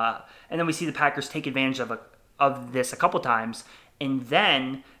 And then we see the Packers take advantage of this a couple times. And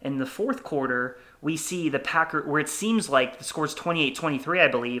then in the fourth quarter, we see the Packers, where it seems like the score's 28-23, I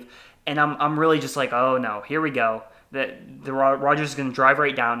believe. And I'm really just like, oh no, here we go. The Rodgers is going to drive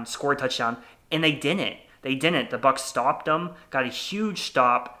right down, score a touchdown. And they didn't. The Bucs stopped them, got a huge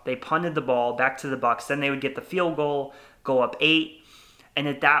stop. They punted the ball back to the Bucs. Then they would get the field goal, go up 8. And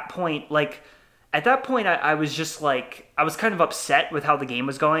at that point, I was just like, I was kind of upset with how the game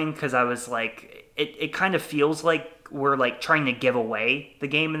was going, because I was like, it kind of feels like we're like trying to give away the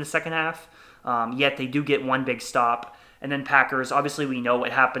game in the second half. Yet they do get one big stop. And then Packers, obviously we know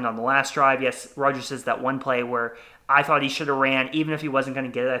what happened on the last drive. Yes, Rodgers says that one play where I thought he should have ran, even if he wasn't going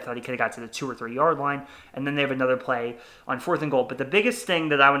to get it. I thought he could have got to the 2 or 3 yard line. And then they have another play on 4th and goal. But the biggest thing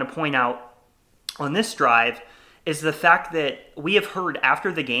that I want to point out on this drive is the fact that we have heard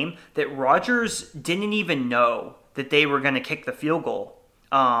after the game that Rodgers didn't even know that they were going to kick the field goal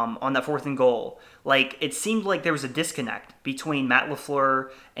on that 4th and goal. Like, it seemed like there was a disconnect between Matt LaFleur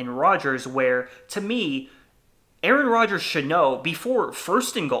and Rodgers, where, to me, Aaron Rodgers should know before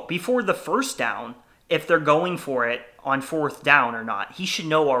 1st and goal, before the first down, if they're going for it on 4th down or not. He should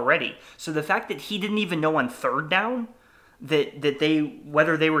know already. So the fact that he didn't even know on 3rd down that they,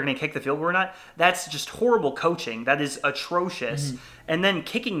 whether they were going to kick the field goal or not, that's just horrible coaching. That is atrocious. Mm-hmm. And then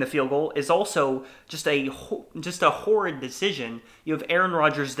kicking the field goal is also just a horrid decision. You have Aaron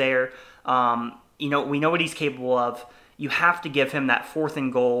Rodgers there. We know what he's capable of. You have to give him that 4th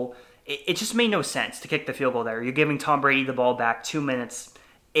and goal. It just made no sense to kick the field goal there. You're giving Tom Brady the ball back 2 minutes.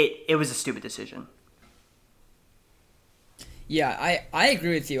 It was a stupid decision. Yeah, I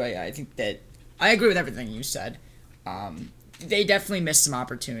agree with you. I think that I agree with everything you said. They definitely missed some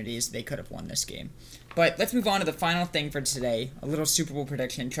opportunities. They could have won this game. But let's move on to the final thing for today, a little Super Bowl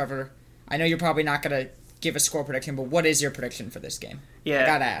prediction. Trevor, I know you're probably not going to give a score prediction, but what is your prediction for this game? Yeah, I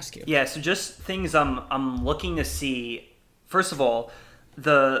got to ask you. Yeah, so just things I'm looking to see. First of all,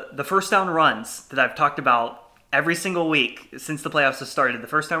 the first down runs that I've talked about every single week since the playoffs have started, the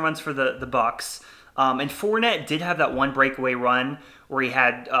first down runs for the Bucs, And Fournette did have that one breakaway run where he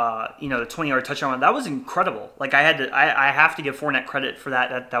had, the 20-yard touchdown run. That was incredible. Like I have to give Fournette credit for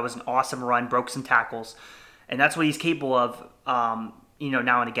that. That was an awesome run, broke some tackles, and that's what he's capable of, now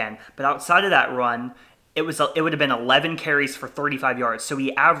and again. But outside of that run, it would have been 11 carries for 35 yards. So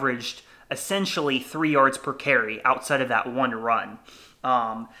he averaged essentially 3 yards per carry outside of that one run.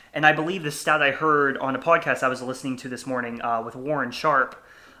 And I believe the stat I heard on a podcast I was listening to this morning with Warren Sharp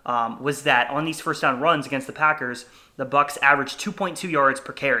was that on these first down runs against the Packers, the Bucs averaged 2.2 yards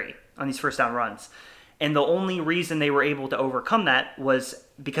per carry on these first down runs. And the only reason they were able to overcome that was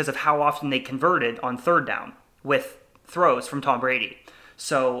because of how often they converted on third down with throws from Tom Brady.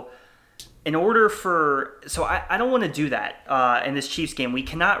 So I don't want to do that in this Chiefs game. We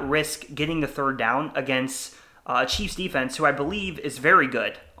cannot risk getting the third down against a Chiefs defense who I believe is very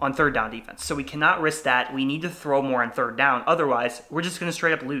good on third down defense. So we cannot risk that. We need to throw more on third down. Otherwise, we're just going to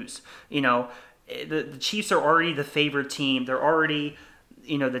straight up lose. The Chiefs are already the favored team. They're already,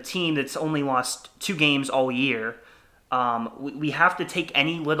 the team that's only lost 2 games all year. We have to take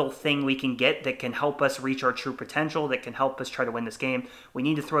any little thing we can get that can help us reach our true potential, that can help us try to win this game. We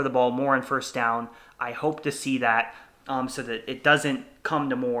need to throw the ball more on first down. I hope to see that so that it doesn't come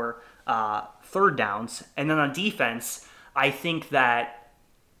to more third downs. And then on defense, I think that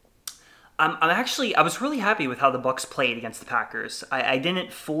I was really happy with how the Bucs played against the Packers. I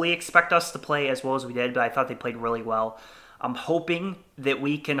didn't fully expect us to play as well as we did, but I thought they played really well. I'm hoping that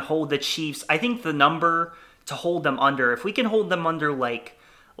we can hold the Chiefs. I think the number to hold them under, if we can hold them under like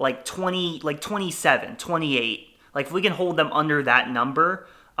 20, like 27, 28, like if we can hold them under that number,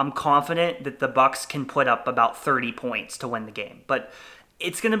 I'm confident that the Bucs can put up about 30 points to win the game. But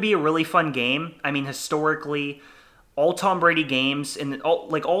it's going to be a really fun game. I mean, historically, all Tom Brady games and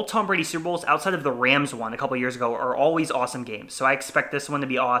all Tom Brady Super Bowls outside of the Rams one a couple years ago are always awesome games. So I expect this one to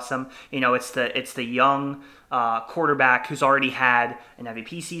be awesome. It's the young quarterback who's already had an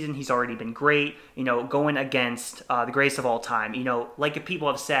MVP season. He's already been great. Going against the greatest of all time. Like if people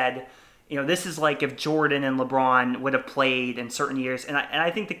have said, this is like if Jordan and LeBron would have played in certain years. And I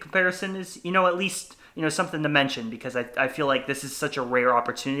think the comparison is at least something to mention because I feel like this is such a rare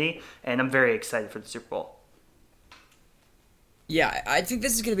opportunity, and I'm very excited for the Super Bowl. Yeah, I think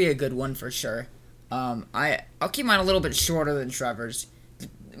this is going to be a good one for sure. I'll keep mine a little bit shorter than Trevor's.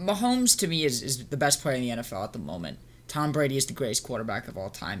 Mahomes, to me, is the best player in the NFL at the moment. Tom Brady is the greatest quarterback of all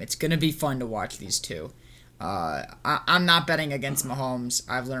time. It's going to be fun to watch these two. I'm not betting against Mahomes.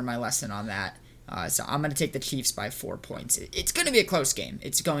 I've learned my lesson on that. So I'm going to take the Chiefs by 4 points. It's going to be a close game.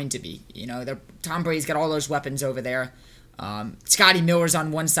 It's going to be. Tom Brady's got all those weapons over there. Scotty Miller's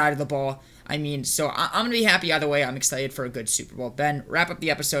on one side of the ball. So I'm going to be happy either way. I'm excited for a good Super Bowl. Ben, wrap up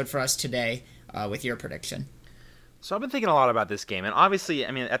the episode for us today with your prediction. So I've been thinking a lot about this game, and obviously,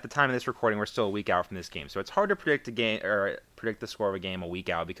 at the time of this recording, we're still a week out from this game. So it's hard to predict a game or predict the score of a game a week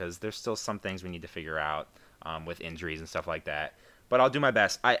out because there's still some things we need to figure out with injuries and stuff like that. But I'll do my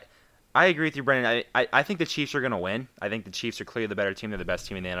best. I agree with you, Brendan. I think the Chiefs are going to win. I think the Chiefs are clearly the better team. They're the best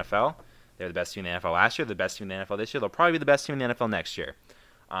team in the NFL. They're the best team in the NFL last year. They're the best team in the NFL this year. They'll probably be the best team in the NFL next year.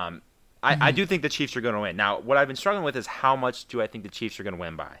 I do think the Chiefs are going to win. Now, what I've been struggling with is how much do I think the Chiefs are going to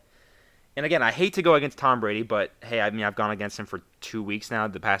win by? And again, I hate to go against Tom Brady, but hey, I've gone against him for 2 weeks now,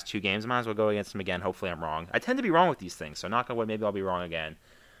 the past 2 games. I might as well go against him again. Hopefully I'm wrong. I tend to be wrong with these things, so knock on wood, maybe I'll be wrong again.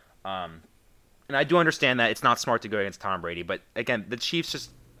 And I do understand that it's not smart to go against Tom Brady, but again, the Chiefs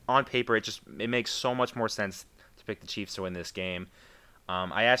just, on paper, it makes so much more sense to pick the Chiefs to win this game.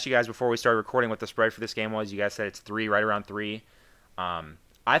 I asked you guys before we started recording what the spread for this game was. You guys said it's 3, right around 3.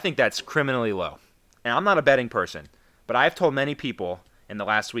 I think that's criminally low. And I'm not a betting person, but I've told many people in the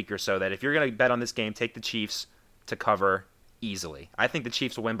last week or so that if you're going to bet on this game, take the Chiefs to cover easily. I think the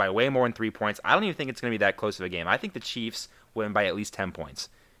Chiefs will win by way more than 3 points. I don't even think it's going to be that close of a game. I think the Chiefs win by at least 10 points.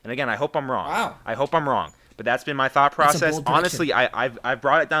 And again, I hope I'm wrong. Wow. I hope I'm wrong. But that's been my thought process. Honestly, I've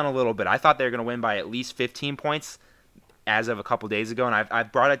brought it down a little bit. I thought they were going to win by at least 15 points as of a couple days ago, and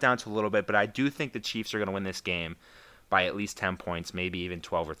I've brought it down to a little bit, but I do think the Chiefs are going to win this game by at least 10 points, maybe even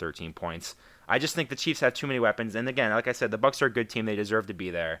 12 or 13 points. I just think the Chiefs have too many weapons, and again, like I said, the Bucs are a good team. They deserve to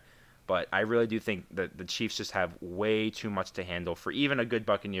be there, but I really do think that the Chiefs just have way too much to handle for even a good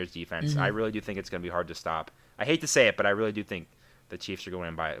Buccaneers defense. I really do think it's going to be hard to stop. I hate to say it, but I really do think the Chiefs are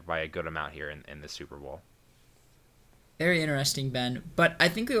going to win by a good amount here in the Super Bowl. Very interesting, Ben. But I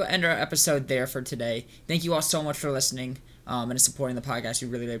think we will end our episode there for today. Thank you all so much for listening and supporting the podcast. We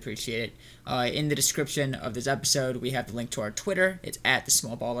really, really appreciate it. In the description of this episode, we have the link to our Twitter. It's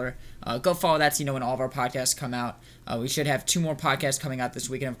 @TheSmallBaller. Go follow that so you know when all of our podcasts come out. We should have 2 more podcasts coming out this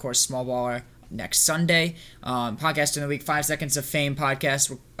weekend. Of course, Small Baller next Sunday. Podcast in the week, 5 Seconds of Fame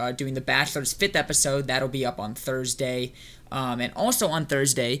podcast. We're doing The Bachelor's 5th episode. That'll be up on Thursday. And also on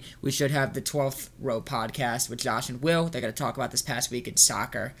Thursday, we should have the 12th Row podcast with Josh and Will. They're going to talk about this past week in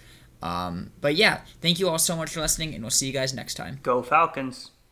soccer. But yeah, thank you all so much for listening, and we'll see you guys next time. Go Falcons.